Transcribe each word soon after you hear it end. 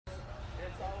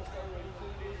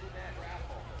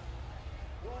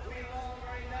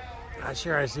Not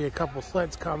sure. I see a couple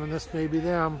sleds coming. This may be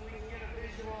them.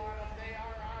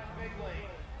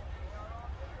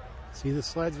 See the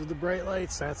sleds with the bright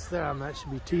lights? That's them. That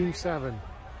should be Team 7.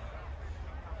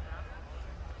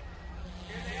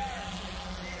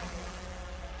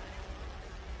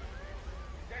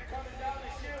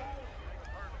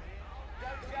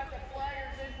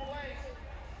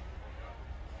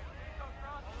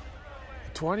 The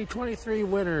 2023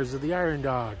 winners of the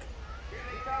IronDog.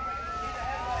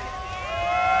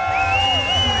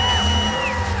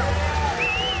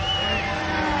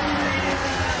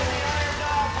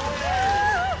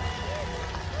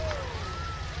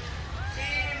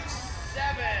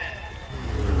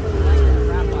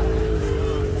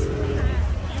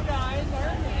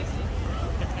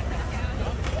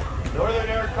 Northern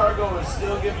Air Cargo is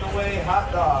still giving away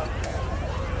hot dogs.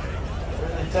 We're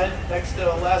in the tent next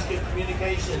to Alaska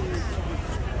Communications,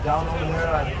 down over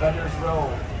there on Vendors Row.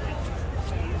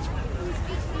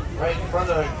 Right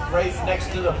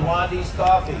next to the Blondie's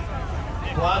Coffee.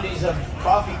 Blondie's a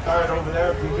coffee cart over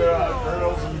there. If you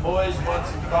girls and boys want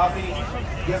some coffee,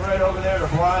 get right over there to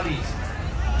Blondie's.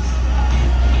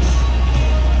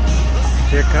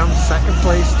 Here comes second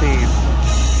place team.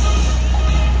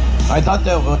 I thought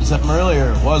that was something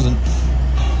earlier. It wasn't.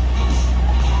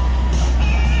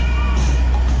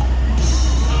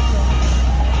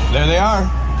 There they are.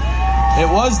 It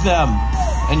was them.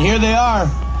 And here they are.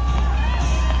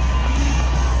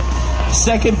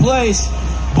 Second place,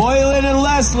 Boylan and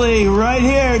Leslie, right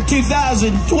here,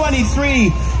 2023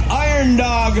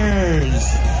 IronDoggers.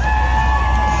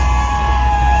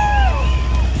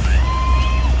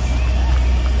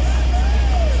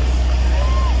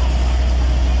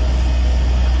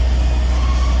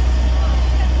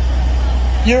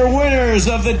 Your winners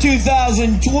of the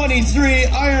 2023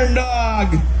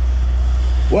 IronDog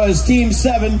was Team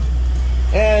 7,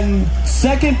 and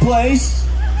second place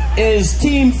is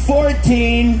Team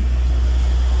 14,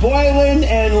 Boylan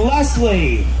and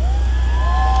Leslie.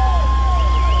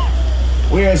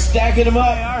 We are stacking them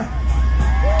up.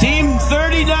 Team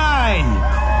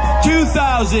 39,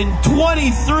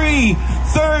 2023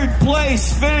 third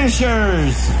place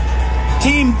finishers.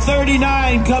 Team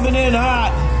 39 coming in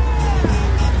hot.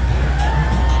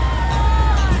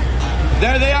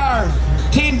 There they are,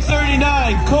 Team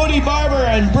 39, Cody Barber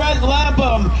and Brent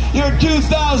Lapham, your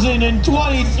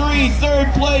 2023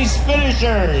 third place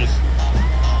finishers.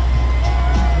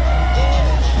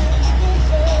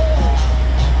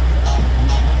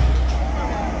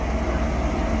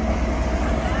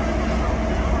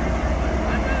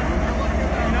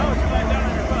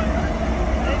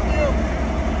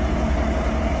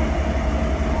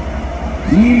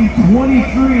 Team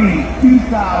 23,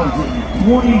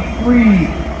 2023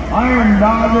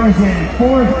 IronDoggers in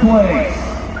fourth place.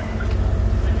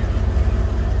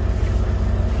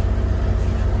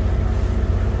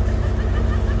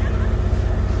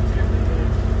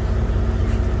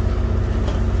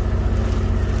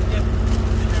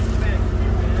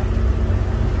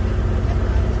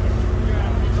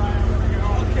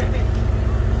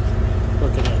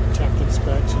 Looking at tech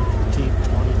inspection for Team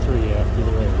 23 after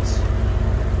the race.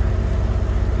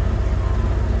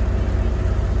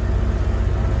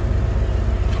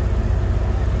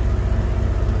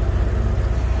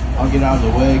 I'll get out of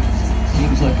the way because it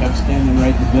seems like I'm standing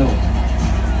right in the middle.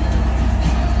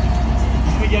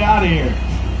 Let me get out of here.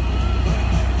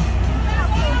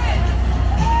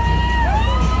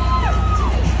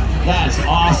 That's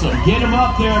awesome. Get them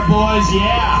up there, boys.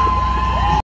 Yeah.